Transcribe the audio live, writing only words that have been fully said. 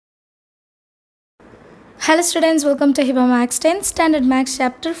Hello students, welcome to Hiba Max 10 Standard Max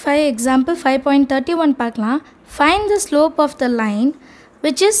Chapter 5 Example 5.31 பார்க்கலாம். Find the slope of the line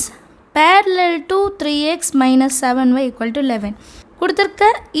which is parallel to 3x minus 7y equal to 11.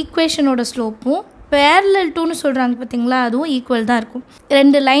 கொடுத்திருக்க ஈக்குவேஷனோட ஸ்லோப்பும் parallel to சொல்கிறாங்க பார்த்தீங்களா, அதுவும் equal தான் இருக்கும்.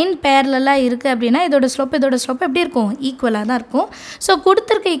 ரெண்டு line பேரலாக இருக்குது அப்படின்னா இதோட ஸ்லோப் எப்படி இருக்கும், ஈக்குவலாக தான் இருக்கும். ஸோ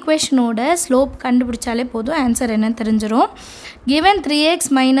கொடுத்துருக்க ஈக்குவேஷனோட ஸ்லோப் கண்டுபிடிச்சாலே போதும், ஆன்சர் என்னன்னு தெரிஞ்சிடும். given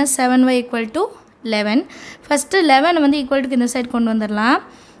 3x minus 7y equal to 11. First 11 வந்து ஈக்குவல்ட்டுக்கு இந்த சைட் கொண்டு வந்துடலாம்.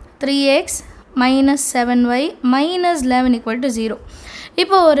 3x minus 7y minus 11 equal to 0.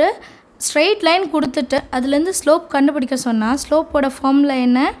 இப்போ ஒரு ஸ்ட்ரெயிட் லைன் கொடுத்துட்டு அதுலேருந்து ஸ்லோப் கண்டுபிடிக்க சொன்னால் ஸ்லோப்போட ஃபார்முலா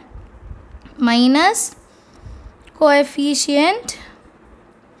என்ன, minus coefficient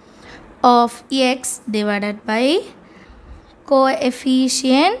of X divided by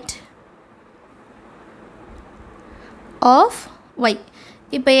coefficient of Y.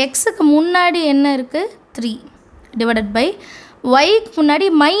 இப்போ எக்ஸுக்கு முன்னாடி என்ன இருக்குது, 3 டிவைடட் பை ஒய்க்கு முன்னாடி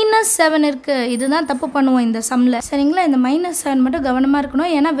 -7 இருக்குது. இதுதான் தப்பு பண்ணுவோம் இந்த சம்மில், சரிங்களா. இந்த -7 மட்டும் கவனமாக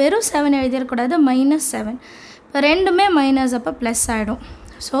இருக்கணும், ஏன்னா வெறும் 7 எழுதிடக்கூடாது, -7. இப்போ ரெண்டுமே மைனஸ், அப்போ ப்ளஸ் ஆகிடும்.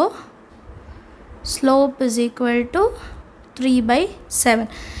 So slope is equal to 3/7.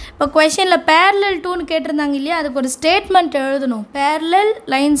 இப்போ கொஷனில் parallel to கேட்டிருந்தாங்க இல்லையா, அதுக்கு ஒரு ஸ்டேட்மெண்ட் எழுதணும். parallel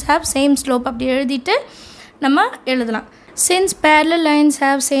lines have same slope அப்படி எழுதிட்டு நம்ம எழுதலாம். Since parallel lines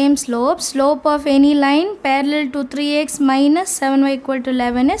have same slope, slope of any line parallel to 3x minus 7y equal to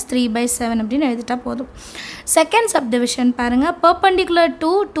 11 is 3/7 அப்படின்னு எழுதிட்டா போதும். செகண்ட் சப்டிவிஷன் பாருங்கள், perpendicular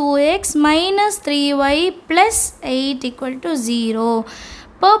to 2x minus 3y plus 8 equal to 0.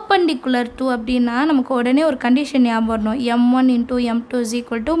 perpendicular to அப்படின்னா நமக்கு உடனே ஒரு கண்டிஷன் ஞாபகம் வரணும், m1 into m2 is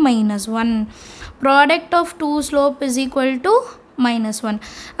equal to -1. product of two slope is equal to -1.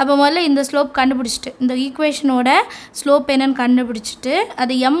 அப்போ முதல்ல இந்த ஸ்லோப் கண்டுபிடிச்சிட்டு இந்த ஈக்குவேஷனோட ஸ்லோப் என்னன்னு கண்டுபிடிச்சிட்டு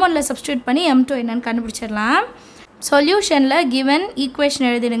அது m1ல் சப்ஸ்டியூட் பண்ணி m2 என்னன்னு கண்டுபிடிச்சிடலாம். சொல்யூஷனில் given equation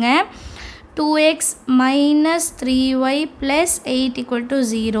எழுதிடுங்க. 2x minus 3y plus 8 equal to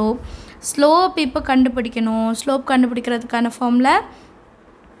 0. Slope இப்போ கண்டுபிடிக்கணும். Slope கண்டுபிடிக்கிறதுக்கான formula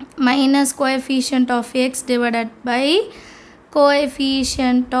minus coefficient of X divided by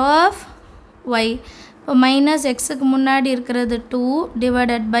coefficient of Y. இப்போ மைனஸ் எக்ஸுக்கு முன்னாடி இருக்கிறது 2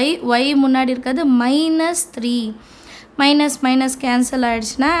 டிவைடட் பை ஒய் முன்னாடி இருக்கிறது -3. மைனஸ் மைனஸ் கேன்சல்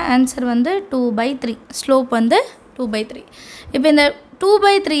ஆகிடுச்சுன்னா ஆன்சர் வந்து 2/3. ஸ்லோப் வந்து 2/3. இப்போ இந்த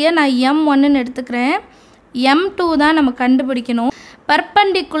 2/3 நான் m1ன்னு எடுத்துக்கிறேன். m2 தான் நம்ம கண்டுபிடிக்கணும்.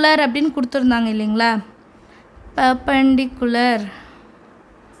 பர்பண்டிகுலர் அப்படின்னு கொடுத்துருந்தாங்க இல்லைங்களா, பர்பண்டிகுலர்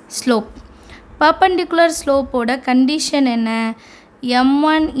ஸ்லோப். பர்பண்டிகுலர் ஸ்லோப்போட கண்டிஷன் என்ன,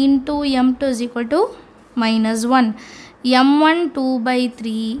 m1 into m2 is equal to -1. m1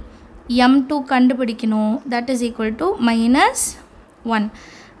 2/3, m2 கண்டுபிடிக்கணும், that is equal to -1.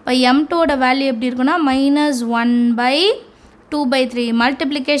 இப்போ m2ஓட வேல்யூ எப்படி இருக்குன்னா -1/2/3.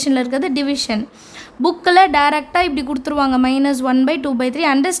 மல்டிப்ளிகேஷனில் இருக்கிறது டிவிஷன். புக்கில் டேரெக்டாக இப்படி கொடுத்துருவாங்க -1/2/3.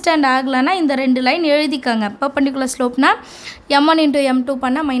 அண்டர்ஸ்டாண்ட் ஆகலைன்னா இந்த ரெண்டு line எழுதிக்காங்க. Perpendicular ஸ்லோப்னா m1 into m2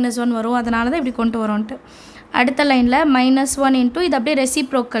 பண்ணால் -1 வரும், அதனால தான் இப்படி கொண்டு வரோன்ட்டு. அடுத்த லைனில் -1 into இது அப்படியே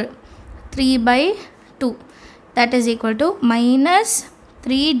reciprocal 3/2, that is equal to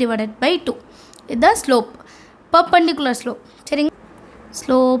 -3 divided by 2. இதுதான் ஸ்லோப், பர்பண்டிகுலர் ஸ்லோப், சரிங்க.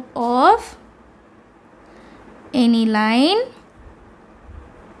 Slope of any line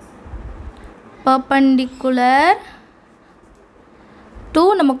perpendicular to,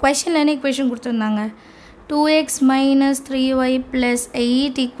 நம்ம கொஷனில் என்ன ஈக்குவேஷன் கொடுத்துருந்தாங்க, 2x minus 3y plus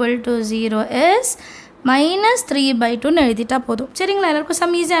 8 equal to 0 is -3/2 எழுதிட்டா போதும், சரிங்களா. எல்லாருக்கும்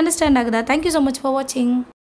சம் ஈஸியாக அண்டர்ஸ்டாண்ட் ஆகுதா? தேங்க்யூ ஸோ மச் ஃபார் வாட்சிங்.